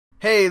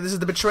Hey, this is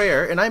the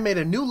Betrayer, and I made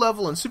a new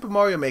level in Super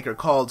Mario Maker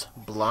called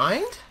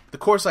Blind? The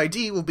course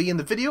ID will be in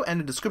the video and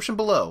the description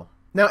below.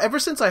 Now, ever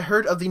since I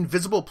heard of the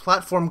invisible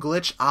platform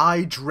glitch,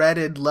 I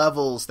dreaded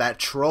levels that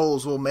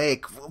trolls will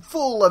make,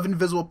 full of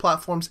invisible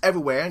platforms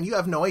everywhere, and you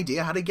have no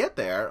idea how to get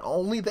there.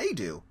 Only they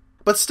do.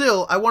 But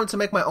still, I wanted to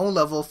make my own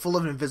level full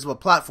of invisible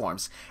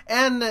platforms.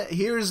 And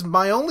here's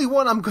my only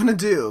one I'm gonna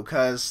do,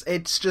 cause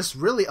it's just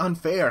really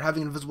unfair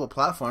having invisible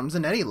platforms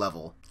in any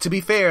level. To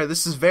be fair,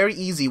 this is very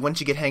easy once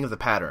you get hang of the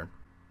pattern.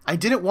 I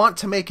didn't want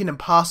to make an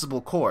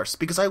impossible course,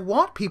 because I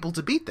want people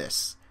to beat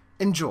this.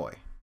 Enjoy.